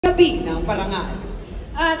gabi ng parangal.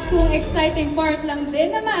 At kung exciting part lang din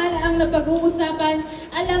naman ang napag-uusapan,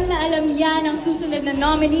 alam na alam yan ang susunod na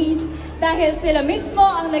nominees dahil sila mismo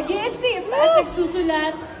ang nag-iisip at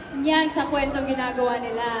nagsusulat niyan sa kwentong ginagawa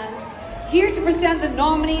nila. Here to present the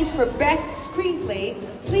nominees for Best Screenplay,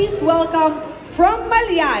 please welcome from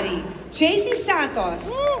Malyari, JC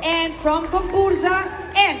Santos, and from Gomburza,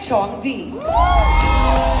 Chong D.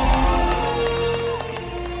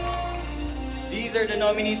 These are the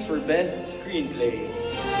nominees for Best Screenplay.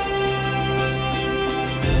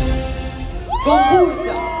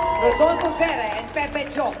 Gomburza, Rodolfo Vera and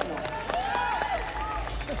Pepe Diokno.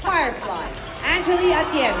 Firefly, Angeli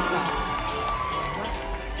Atienza.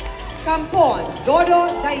 Campon,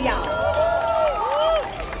 Dodo Dayao.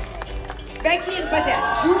 Becky and Badet,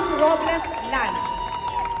 June Robles Lana.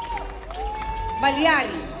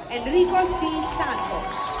 Malyari, Enrico C.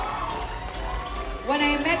 Santos. When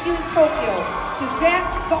I Met You in Tokyo, Suzette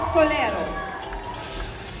Doctolero.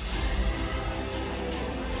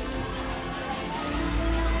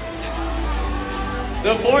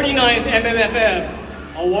 The 49th MMFF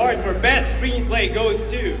Award for Best Screenplay goes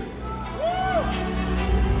to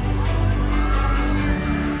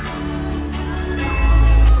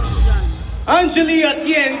Angeli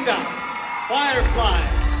Atienza, Firefly.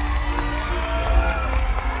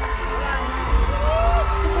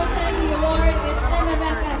 To present the award is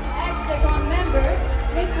MMFF Hexagon member,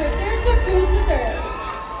 Mr. Tirso Cruz III.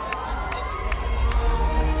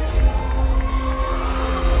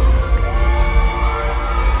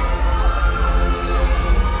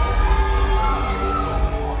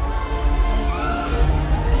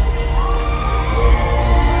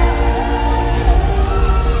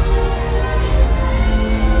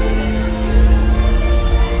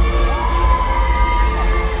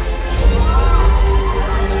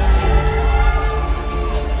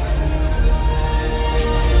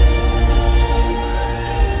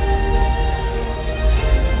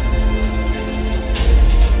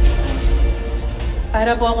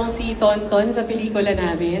 Para po akong si Tonton sa pelikula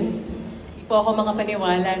namin. Hindi po ako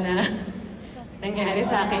makapaniwala na nangyari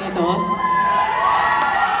sa akin ito.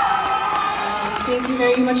 Thank you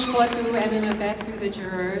very much po to MMFF, to the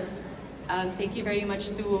jurors. Thank you very much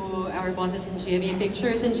to our bosses in GMA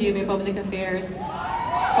Pictures and GMA Public Affairs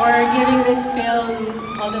for giving this film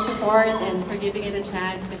all the support and for giving it a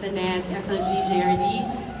chance. Ms. Annette, FLG, JRD.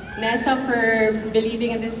 Nessa for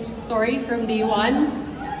believing in this story from day one.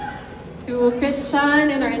 To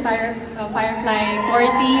Christian and our entire Firefly core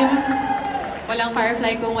team. Walang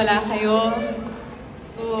Firefly kung wala kayo.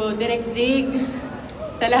 To Direk Zig,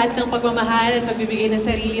 sa lahat ng pagmamahal at pagbibigay ng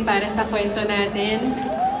sarili para sa kwento natin.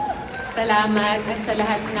 Salamat at sa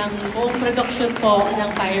lahat ng buong production po ng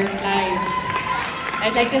Firefly.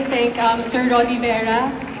 I'd like to thank Sir Roddy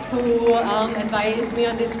Vera, who advised me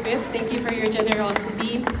on this script. Thank you for your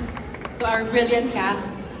generosity. To our brilliant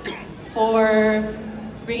cast for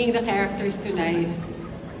bringing the characters to life.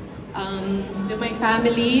 To my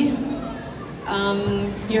family,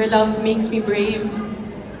 your love makes me brave.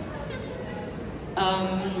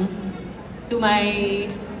 To my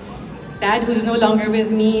dad, who's no longer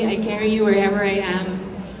with me, I carry you wherever I am.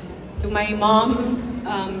 To my mom,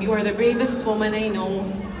 you are the bravest woman I know.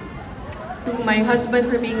 To my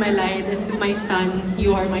husband for being my light, and to my son,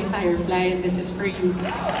 you are my Firefly, and this is for you.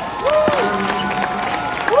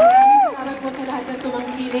 Sa lahat ng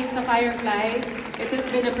tumangkilik sa Firefly. It has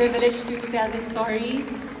been a privilege to tell this story.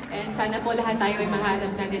 And sana po lahat tayo ay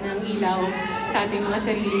mahanap natin ng ilaw sa ating mga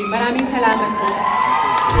sarili. Maraming salamat po.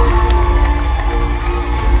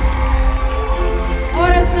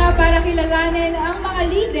 Oras na para kilalanin ang mga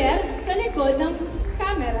leader sa likod ng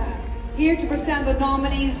camera. Here to present the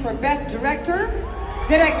nominees for Best Director,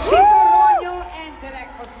 Direk Chito Ronyo and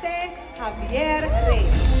Direk Jose Javier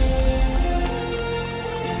Reyes.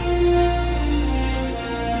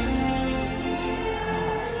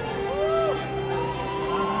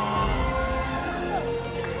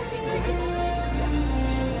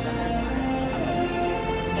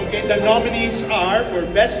 Okay, the nominees are for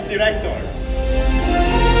Best Director.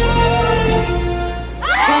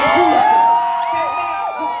 Gomburza, Pepe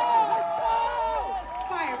Diokno.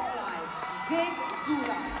 Firefly, Zig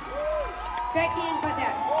Dura. Becky and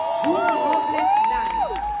Badet, June Robles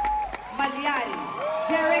Lana. Malyari,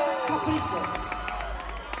 Derek Caprico.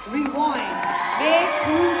 Rewind, May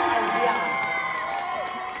Cruz Albian.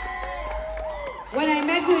 When I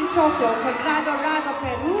Met You in Tokyo, Conrado Rado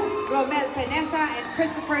Peru, Romel Penesa, and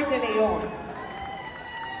Christopher De Leon.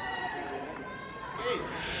 Okay.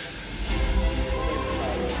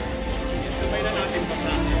 Sabay na natin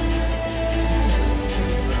basahin.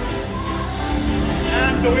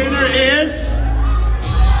 And the winner is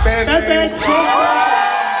Pepe,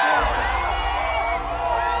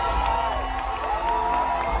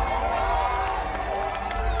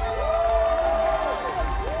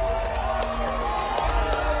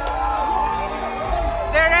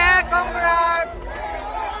 Direk, congrats!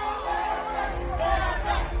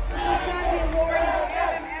 Sandy Award is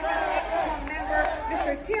MMF Excom member,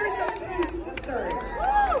 Mr. Tirso Cruz III.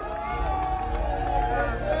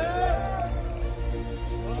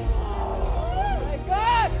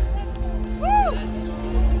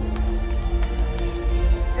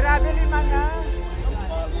 Grabe lima na.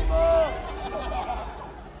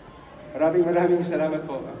 Maraming salamat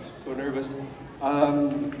po. I'm so nervous.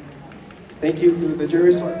 Thank you to the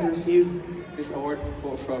jurors who received this award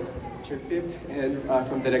po from Pepe and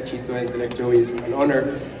from Direk Chito and Direk Joey. It's an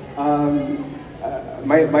honor.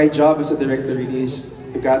 My job as a director really is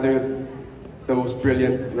just to gather the most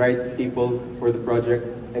brilliant, right people for the project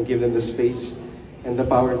and give them the space and the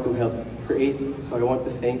power to help create. So I want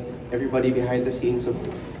to thank everybody behind the scenes of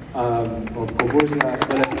Gomburza as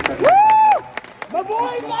well as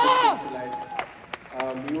Mabuhay ka!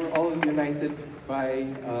 We were all united by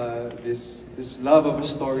this love of a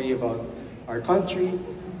story about our country,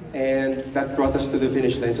 and that brought us to the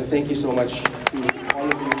finish line. So thank you so much to all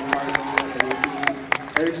of you, Marlon and your team,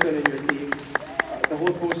 Erickson and your team, the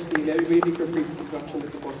whole post team, everybody for pre-production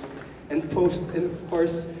and post, and of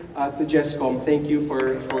course to Jescom. Thank you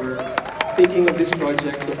for thinking of this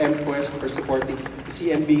project, to Mmff for supporting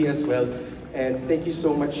CMB as well. And thank you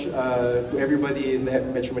so much to everybody in the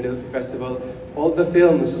Metro Manila Festival. All the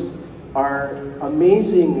films are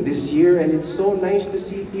amazing this year, and it's so nice to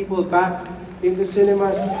see people back in the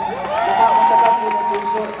cinemas. So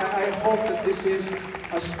I hope that this is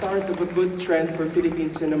a start of a good trend for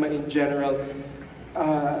Philippine cinema in general.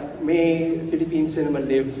 May Philippine cinema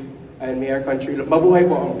live, and may our country live. Mabuhay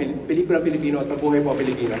po ang pelikulang Pilipino at mabuhay po ang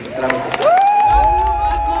Pilipinas. Salamat po.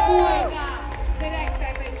 Mabuhay ka, Direk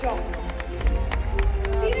Pepe Diokno.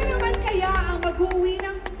 Sino naman kaya ang mag-uwi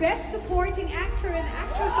ng Best Supporting Actor and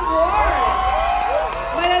Actress Awards?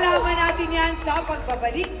 Malalaman natin yan sa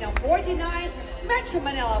pagbabalik ng 49th Metro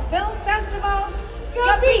Manila Film Festival's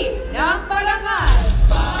Gabi ng Parangal.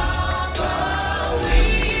 Babawi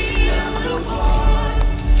ang lungkot,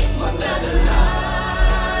 magdadala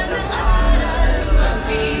ng aral,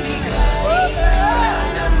 magbibigay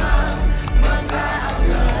kaalaman,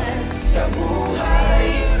 mag-aangat sa buhay.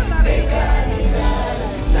 May kalidad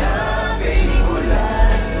na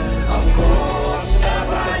pelikula, angkop sa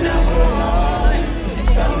panahon,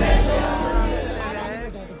 sa Metro.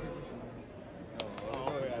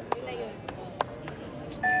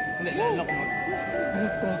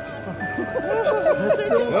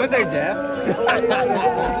 What was that, Jeff?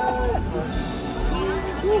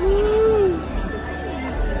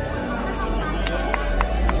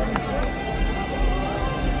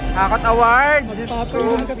 Akot Award!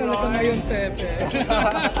 Papailan ka talaga ngayon, Pepe.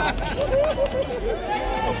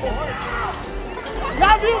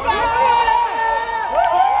 Love you, Pepe!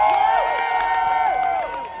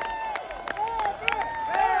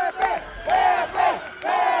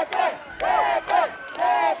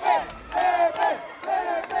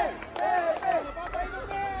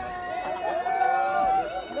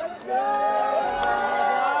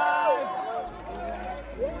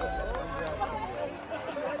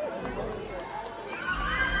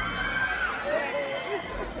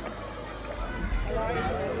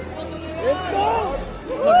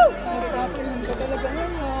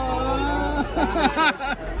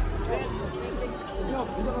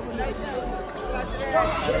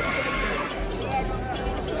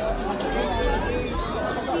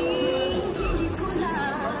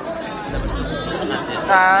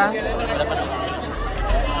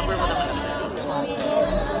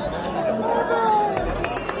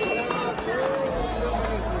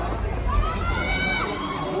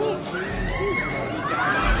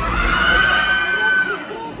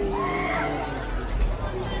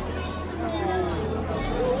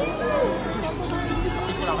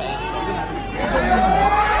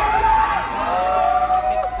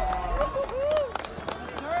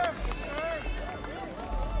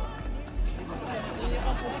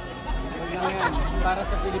 Para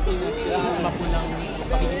sa Pilipinas, kailangan mapulang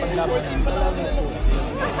pakikipaglaban ng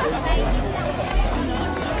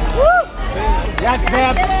Yes,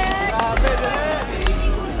 Beb!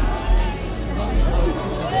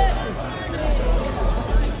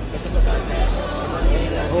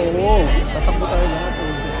 Oo, tatakbo tayo lahat.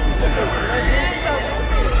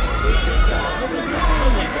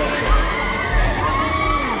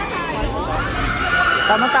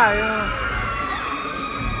 Tama tayo.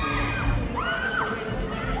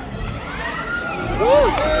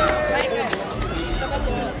 Siyempre.